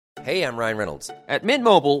Hey, I'm Ryan Reynolds. At Mint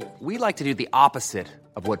Mobile, we like to do the opposite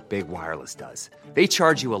of what Big Wireless does. They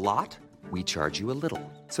charge you a lot, we charge you a little.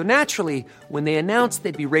 So naturally, when they announced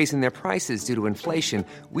they'd be raising their prices due to inflation,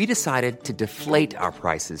 we decided to deflate our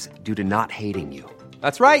prices due to not hating you.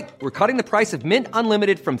 That's right. We're cutting the price of Mint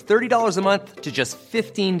Unlimited from $30 a month to just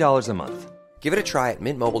 $15 a month. Give it a try at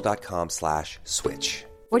mintmobile.com/switch.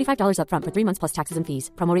 $45 up front for 3 months plus taxes and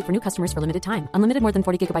fees. Promo rate for new customers for limited time. Unlimited more than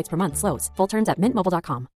 40 gigabytes per month. Slows full terms at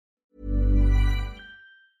mintmobile.com.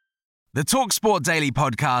 The TalkSport Daily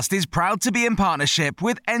podcast is proud to be in partnership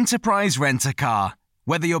with Enterprise Rent-A-Car.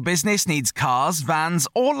 Whether your business needs cars, vans,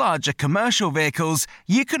 or larger commercial vehicles,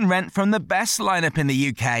 you can rent from the best lineup in the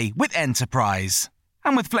UK with Enterprise.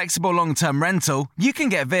 And with flexible long-term rental, you can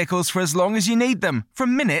get vehicles for as long as you need them,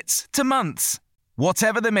 from minutes to months.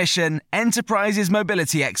 Whatever the mission, Enterprise's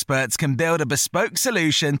mobility experts can build a bespoke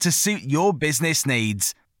solution to suit your business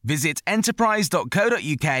needs. Visit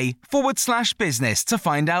enterprise.co.uk/business to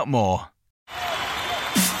find out more.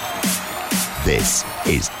 This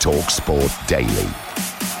is TalkSport Daily.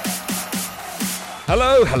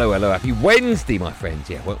 Hello. Happy Wednesday, my friends.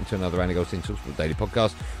 Yeah, welcome to another Andy Goldstein TalkSport Daily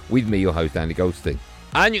podcast with me, your host, Andy Goldstein.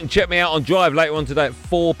 And you can check me out on Drive later on today at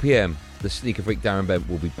 4 p.m. The sneaker freak Darren Bent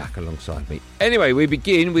will be back alongside me. Anyway, we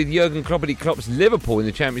begin with Jurgen Klopp's Liverpool in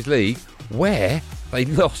the Champions League, where they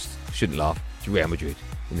lost, shouldn't laugh, to Real Madrid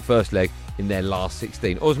in the first leg in their last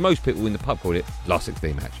 16, or as most people in the pub called it, last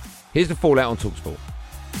 16 match. Here's the fallout on TalkSport.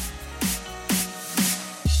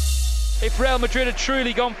 If Real Madrid had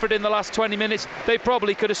truly gone for it in the last 20 minutes, they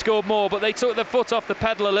probably could have scored more, but they took their foot off the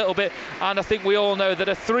pedal a little bit, and I think we all know that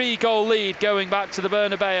a 3-goal lead going back to the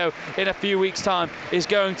Bernabeu in a few weeks' time is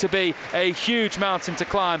going to be a huge mountain to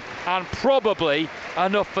climb, and probably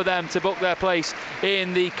enough for them to book their place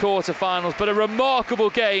in the quarter-finals. But a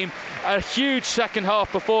remarkable game, a huge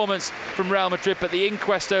second-half performance from Real Madrid, but the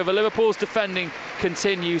inquest over Liverpool's defending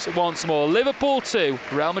continues once more. Liverpool 2,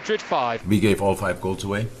 Real Madrid 5. We gave all 5 goals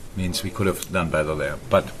away. Means we could have done better there,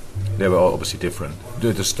 but they were obviously different.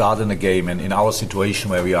 The start in the game, and in our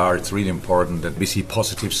situation where we are, it's really important that we see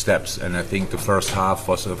positive steps, and I think the first half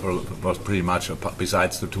was pretty much,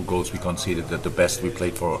 besides the 2 goals we conceded, that the best we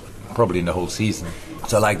played for probably in the whole season.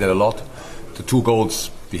 So I like that a lot. The 2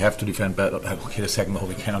 goals, we have to defend better. Okay, the second goal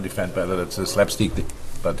we cannot defend better, that's a slapstick,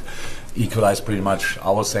 but equalized pretty much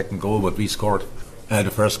our second goal, what we scored.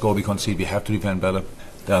 The first goal we conceded, we have to defend better.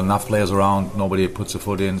 There are enough players around, nobody puts a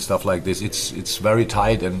foot in, stuff like this. It's very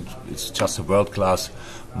tight, and it's just a world-class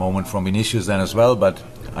moment from Vinicius then as well, but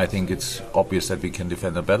I think it's obvious that we can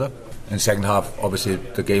defend it better. In the second half, obviously,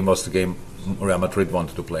 the game was the game Real Madrid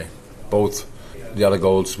wanted to play. Both the other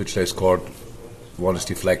goals which they scored, one is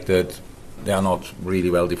deflected. They are not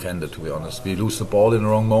really well defended, to be honest. We lose the ball in the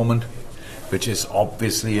wrong moment, which is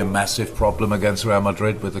obviously a massive problem against Real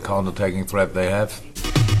Madrid with the counter-attacking threat they have.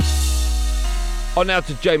 On now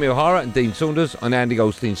to Jamie O'Hara and Dean Saunders on Andy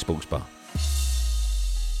Goldstein Sports Bar.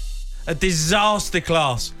 A disaster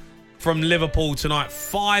class from Liverpool tonight.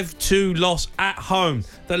 5-2 loss at home.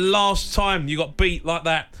 The last time you got beat like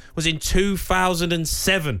that was in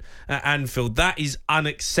 2007 at Anfield. That is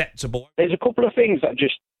unacceptable. There's a couple of things that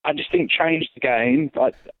I just think changed the game.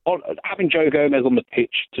 Like, having Joe Gomez on the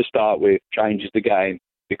pitch to start with changes the game,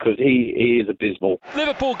 because he is abysmal.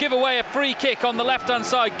 Liverpool give away a free kick on the left-hand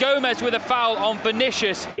side. Gomez with a foul on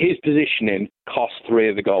Vinicius. His positioning cost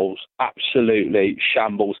 3 of the goals. Absolutely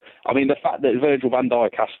shambles. I mean, the fact that Virgil van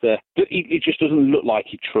Dijk has to... It just doesn't look like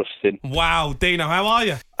he trusts him. Wow, Dino, how are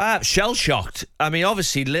you? Shell-shocked. I mean,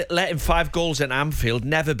 obviously, letting 5 goals at Anfield,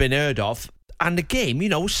 never been heard of. And the game,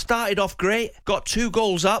 started off great, got 2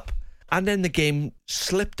 goals up, and then the game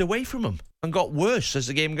slipped away from him and got worse as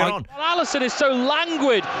the game went on. Well, Alisson is so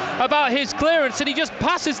languid about his clearance, and he just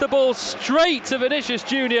passes the ball straight to Vinicius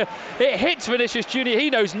Jr. It hits Vinicius Jr. He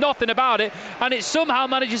knows nothing about it, and it somehow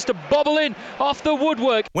manages to bobble in off the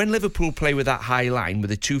woodwork. When Liverpool play with that high line, with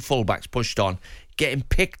the 2 fullbacks pushed on, getting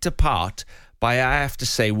picked apart by, I have to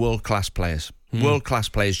say, world-class players. World-class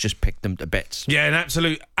players just picked them to bits. Yeah, an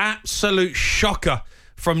absolute shocker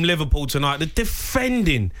from Liverpool tonight. The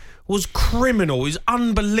defending was criminal. It's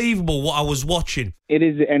unbelievable what I was watching. It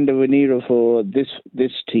is the end of an era for this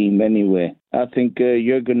team anyway. I think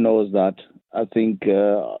Jurgen knows that. I think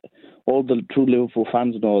all the true Liverpool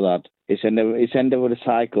fans know that. It's end of a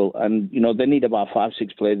cycle, and they need about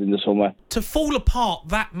 5-6 players in the summer. To fall apart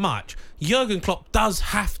that much, Jurgen Klopp does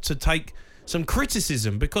have to take some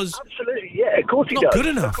criticism, because absolutely, yeah, of course he does. Not good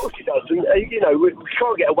enough. Of course he does. and we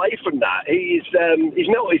can't get away from that. He's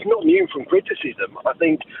not immune from criticism. I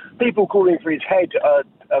think people calling for his head are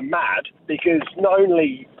mad, because not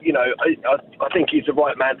only I think he's the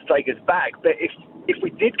right man to take us back, but if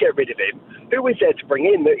we did get rid of him, who is there to bring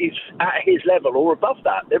in that is at his level or above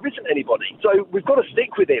that? There isn't anybody. So we've got to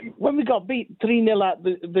stick with him. When we got beat 3-0 at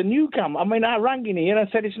the Nou Camp, I rang in here and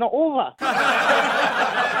I said it's not over.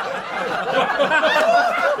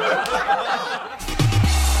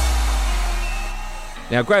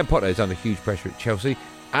 Now, Graham Potter is under huge pressure at Chelsea,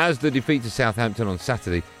 as the defeat to Southampton on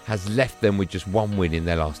Saturday has left them with just one win in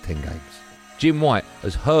their last 10 games. Jim White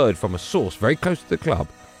has heard from a source very close to the club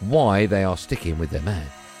why they are sticking with their man.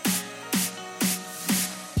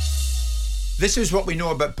 This is what we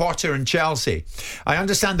know about Potter and Chelsea. I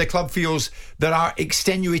understand the club feels there are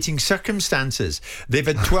extenuating circumstances. They've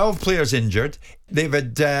had 12 players injured. They've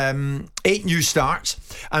had 8 new starts.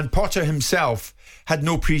 And Potter himself had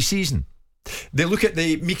no pre-season. They look at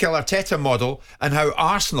the Mikel Arteta model and how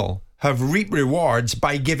Arsenal have reaped rewards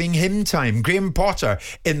by giving him time. Graham Potter,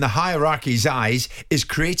 in the hierarchy's eyes, is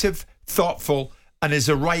creative, thoughtful, and is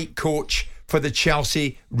the right coach for the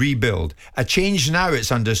Chelsea rebuild. A change now,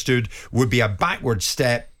 it's understood, would be a backward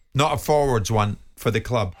step, not a forwards one for the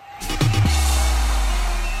club.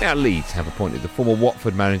 Now, Leeds have appointed the former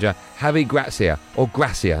Watford manager Javi Gracia, or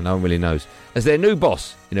Gracia, no one really knows, as their new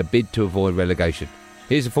boss in a bid to avoid relegation.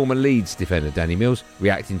 Here's the former Leeds defender Danny Mills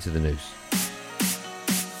reacting to the news.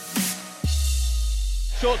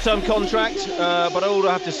 Short-term contract, but I also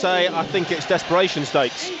have to say I think it's desperation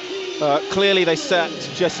stakes. Clearly they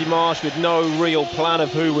sacked Jesse Marsh with no real plan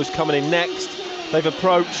of who was coming in next. They've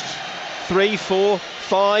approached 3, 4,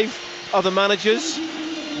 5 other managers.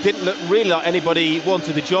 Didn't look really like anybody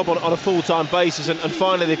wanted the job on a full-time basis, and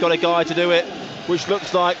finally they've got a guy to do it, which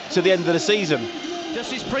looks like to the end of the season. Does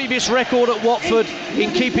his previous record at Watford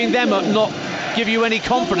in keeping them up not give you any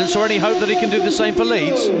confidence or any hope that he can do the same for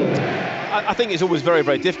Leeds? I think it's always very,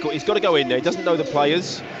 very difficult. He's got to go in there. He doesn't know the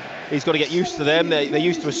players. He's got to get used to them. They're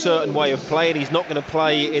used to a certain way of playing. He's not going to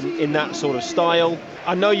play in that sort of style.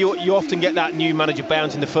 I know you often get that new manager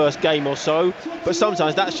bounce in the first game or so, but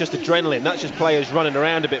sometimes that's just adrenaline. That's just players running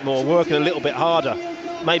around a bit more, working a little bit harder,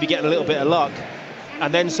 maybe getting a little bit of luck,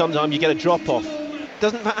 and then sometimes you get a drop-off.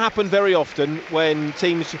 Doesn't happen very often when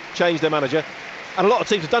teams change their manager, and a lot of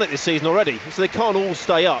teams have done it this season already, so they can't all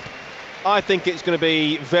stay up. I think it's going to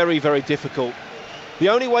be very, very difficult. The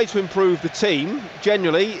only way to improve the team,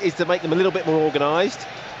 generally, is to make them a little bit more organised,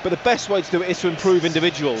 but the best way to do it is to improve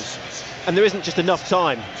individuals. And there isn't just enough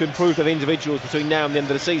time to improve the individuals between now and the end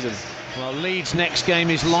of the season. Well, Leeds' next game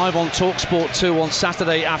is live on TalkSport 2 on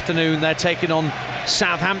Saturday afternoon. They're taking on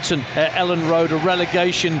Southampton at Ellen Road, a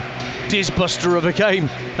relegation disbuster of a game.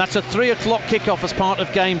 That's a 3 o'clock kickoff as part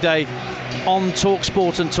of game day on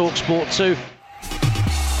TalkSport and TalkSport 2.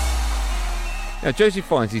 Now, Josie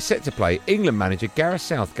finds he's set to play England manager Gareth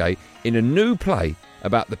Southgate in a new play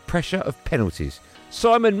about the pressure of penalties.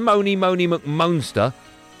 Simon Moany McMonster,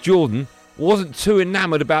 Jordan, wasn't too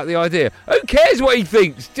enamoured about the idea. Who cares what he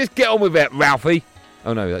thinks? Just get on with it, Ralphie.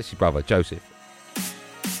 Oh no, that's your brother, Joseph.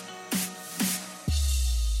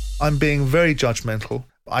 I'm being very judgmental.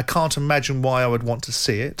 I can't imagine why I would want to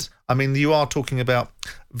see it. I mean, you are talking about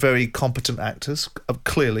very competent actors,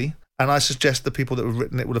 clearly. And I suggest the people that have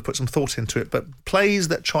written it would have put some thought into it. But plays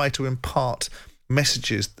that try to impart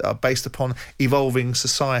messages that are based upon evolving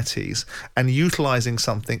societies and utilising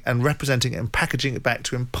something and representing it and packaging it back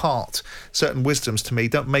to impart certain wisdoms to me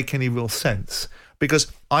don't make any real sense.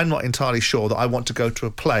 Because I'm not entirely sure that I want to go to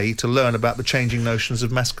a play to learn about the changing notions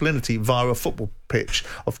of masculinity via a football pitch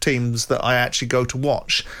of teams that I actually go to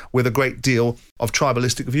watch with a great deal of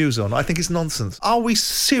tribalistic views on. I think it's nonsense. Are we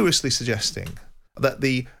seriously suggesting that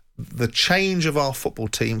the change of our football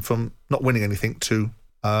team from not winning anything to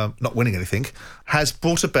not winning anything has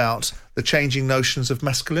brought about the changing notions of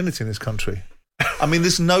masculinity in this country? I mean,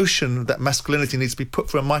 this notion that masculinity needs to be put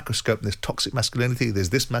through a microscope. There's toxic masculinity, there's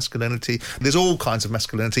this masculinity, there's all kinds of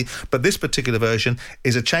masculinity, but this particular version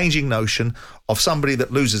is a changing notion of somebody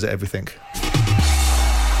that loses at everything.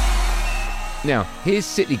 Now, here's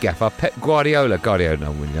City gaffer Pep Guardiola,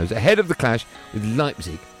 no one knows, ahead of the clash with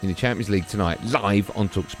Leipzig in the Champions League tonight, live on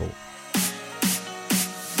TalkSport.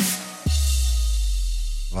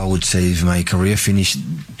 I would say if my career finished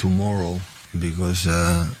tomorrow, because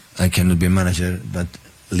I cannot be a manager, but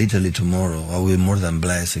literally tomorrow, I will be more than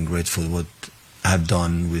blessed and grateful what I've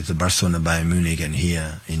done with the Barcelona, Bayern Munich, and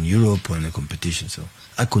here in Europe or in the competition. So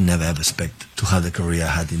I could never ever expect to have the career I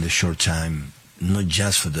had in the short time not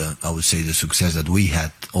just for the success that we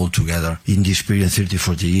had all together in this period, 30,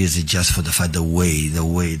 40 years. It's just for the fact, the way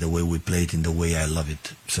we played and the way I love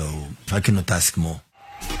it. So I cannot ask more.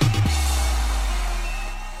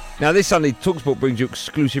 Now, this Sunday, TalkSport brings you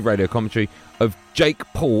exclusive radio commentary of Jake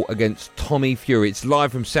Paul against Tommy Fury. It's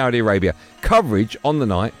live from Saudi Arabia. Coverage on the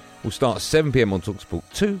night will start at 7 p.m. on TalkSport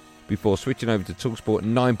 2 before switching over to TalkSport at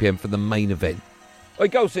 9 p.m. for the main event. Hey,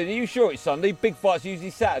 Golson, are you sure it's Sunday? Big fights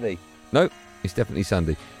usually Saturday. No, it's definitely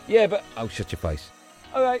Sunday. Yeah, but... Oh, shut your face.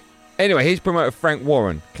 All right. Anyway, here's promoter Frank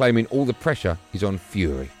Warren claiming all the pressure is on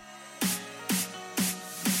Fury.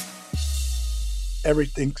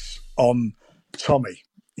 Everything's on Tommy.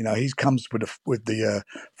 You know, he comes with the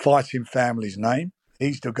fighting family's name.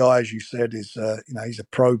 He's the guy, as you said, is he's a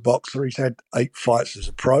pro boxer. He's had 8 fights as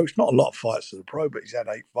a pro. It's not a lot of fights as a pro, but he's had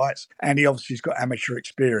 8 fights, and he obviously's got amateur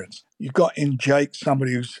experience. You've got in Jake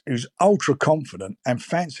somebody who's ultra confident and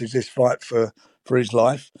fancies this fight for his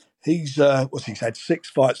life. He's had 6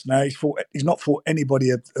 fights now. He's not fought anybody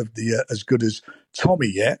of the as good as Tommy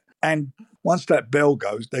yet, and once that bell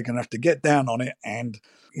goes, they're going to have to get down on it, and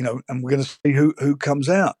we're going to see who comes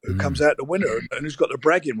out, the winner, and who's got the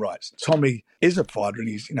bragging rights. Tommy is a fighter, and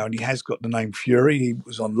and he has got the name Fury. He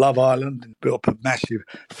was on Love Island and built up a massive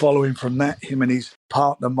following from that. Him and his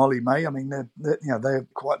partner Molly May. I mean, they're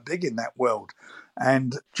quite big in that world.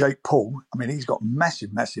 And Jake Paul, I mean, he's got massive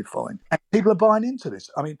following, and people are buying into this.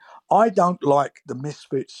 I mean, I don't like the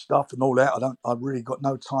misfits stuff and all that. I've really got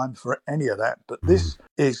no time for any of that. But this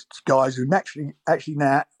is guys who actually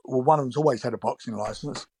now, well, one of them's always had a boxing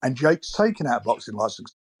license, and Jake's taken out a boxing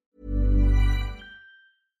license.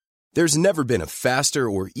 There's never been a faster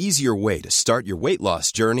or easier way to start your weight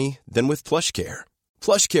loss journey than with PlushCare.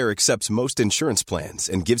 PlushCare accepts most insurance plans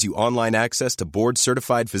and gives you online access to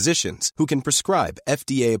board-certified physicians who can prescribe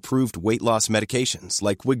FDA-approved weight loss medications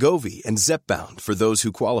like Wegovy and Zepbound for those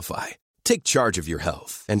who qualify. Take charge of your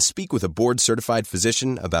health and speak with a board-certified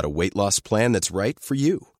physician about a weight loss plan that's right for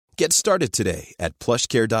you. Get started today at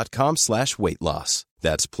plushcare.com/weight-loss.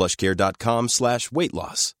 That's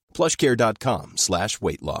plushcare.com/weight-loss.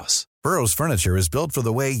 plushcare.com/weight-loss. Burrow's furniture is built for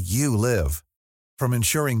the way you live. From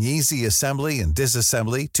ensuring easy assembly and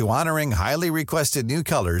disassembly to honoring highly requested new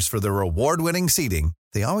colors for their award-winning seating,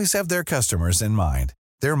 they always have their customers in mind.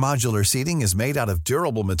 Their modular seating is made out of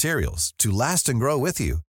durable materials to last and grow with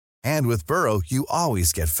you. And with Burrow, you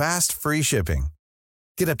always get fast, free shipping.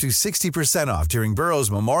 Get up to 60% off during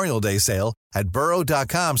Burrow's Memorial Day sale at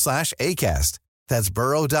burrow.com/ACAST. That's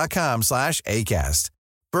burrow.com/ACAST.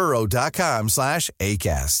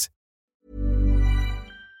 burrow.com/ACAST.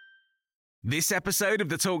 This episode of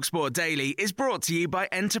the TalkSport Daily is brought to you by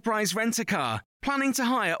Enterprise Rent-A-Car. Planning to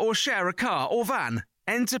hire or share a car or van?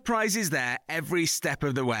 Enterprise is there every step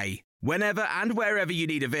of the way. Whenever and wherever you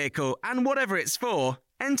need a vehicle and whatever it's for,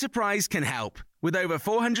 Enterprise can help. With over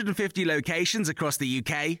 450 locations across the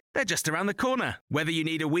UK, they're just around the corner. Whether you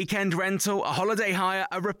need a weekend rental, a holiday hire,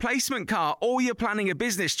 a replacement car, or you're planning a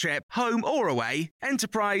business trip, home or away,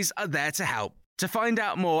 Enterprise are there to help. To find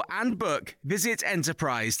out more and book, visit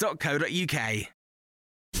enterprise.co.uk.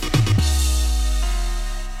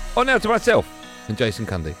 On now to myself and Jason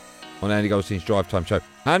Cundy on Andy Goldstein's Drive Time Show.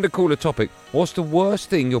 And a cooler topic, what's the worst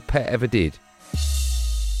thing your pet ever did?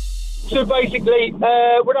 So basically, when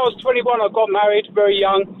I was 21, I got married very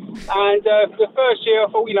young. And for the first year, I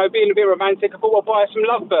thought, being a bit romantic, I thought I'd buy some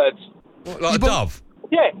lovebirds. What, like a dove?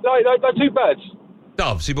 Yeah, like 2 birds.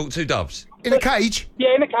 Doves? You bought 2 doves? In a cage?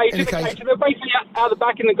 Yeah, in a cage. So they're basically out the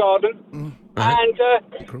back in the garden. Right. And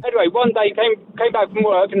anyway, one day came back from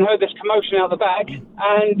work and heard this commotion out the back.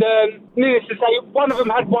 And needless to say, one of them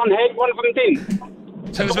had one head, one of them didn't.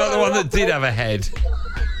 Tell us about the one that did have a head.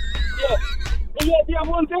 Yeah, the other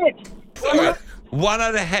one did. One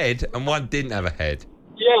had a head and one didn't have a head.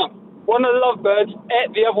 Yeah, one of the lovebirds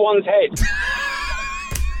ate the other one's head.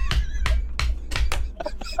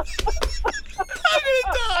 I'm going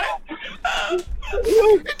to die.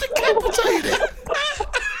 It's decapitated.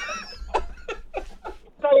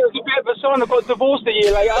 So it was a bit of a sign. I got divorced a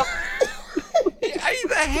year later. He ate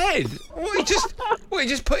the head? What, he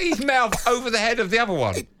just put his mouth over the head of the other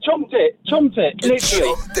one? Chomped it,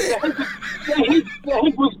 literally. The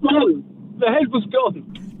head was gone. The head was gone.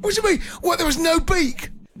 What do you mean? What, there was no beak?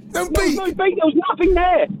 No beak? No beak, there was nothing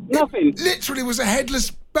there. Nothing. It literally was a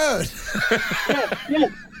headless bird. Yeah.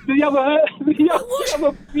 The other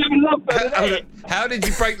lovebird. How did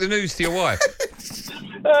you break the news to your wife?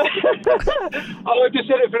 I just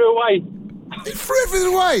said it threw away. He threw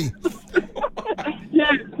everything away? Yeah,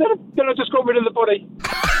 Yeah, then I just got rid of the body.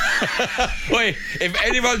 Wait, if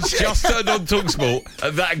anyone's just turned on TalkSport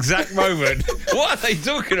at that exact moment, what are they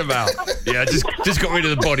talking about? Yeah, just got rid of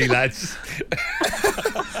the body, lads.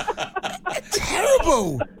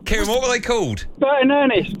 Terrible. Kieran, what were they called? Bert and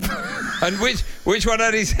Ernest. And which one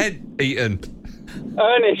had his head eaten?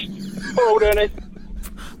 Ernest. Poor old Ernest.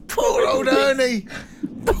 Poor old Ernie.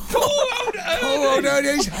 Poor old Ernie. Poor old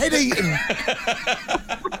Ernie's head eaten.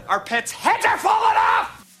 Our pets' heads are falling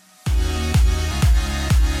off!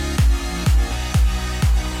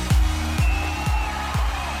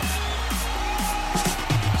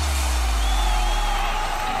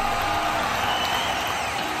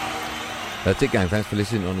 That's it, gang. Thanks for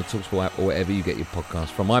listening on the TalkSport app or wherever you get your podcast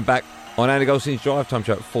from. I'm back on Andy Goldstein's Drive Time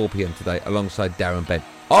Show at 4 p.m. today alongside Darren Bent.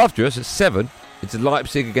 After us at 7, it's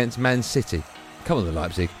Leipzig against Man City. Come on, the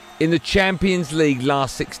Leipzig. In the Champions League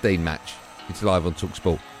last 16 match. It's live on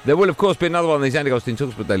TalkSport. There will, of course, be another one of these Andy Goldstein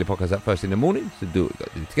TalkSport daily podcasts at first in the morning. So do it.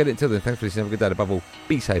 To get it until then, thanks for listening. Have a good day. Above all,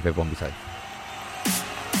 be safe, everyone. Be safe.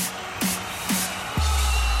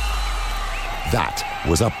 That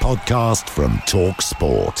was a podcast from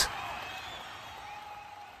TalkSport.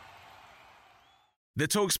 The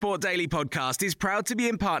TalkSport Daily Podcast is proud to be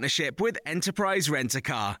in partnership with Enterprise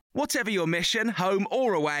Rent-A-Car. Whatever your mission, home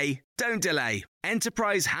or away, don't delay.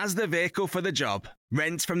 Enterprise has the vehicle for the job.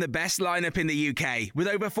 Rent from the best lineup in the UK. With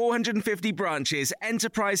over 450 branches,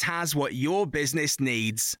 Enterprise has what your business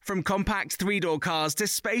needs. From compact 3-door cars to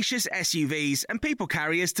spacious SUVs and people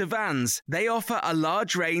carriers to vans, they offer a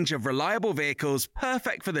large range of reliable vehicles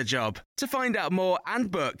perfect for the job. To find out more and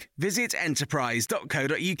book, visit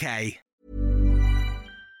enterprise.co.uk.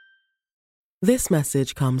 This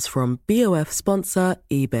message comes from BOF sponsor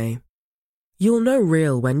eBay. You'll know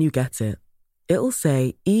real when you get it. It'll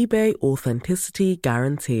say eBay Authenticity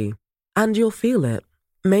Guarantee. And you'll feel it.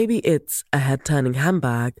 Maybe it's a head-turning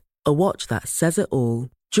handbag, a watch that says it all,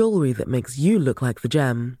 jewelry that makes you look like the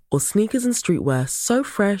gem, or sneakers and streetwear so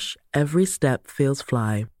fresh every step feels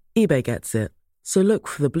fly. eBay gets it. So look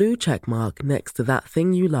for the blue check mark next to that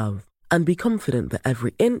thing you love. And be confident that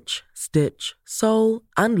every inch, stitch, sole,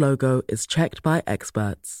 and logo is checked by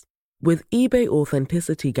experts. With eBay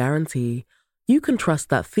Authenticity Guarantee, you can trust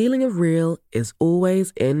that feeling of real is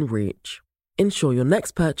always in reach. Ensure your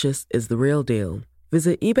next purchase is the real deal.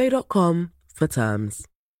 Visit ebay.com for terms.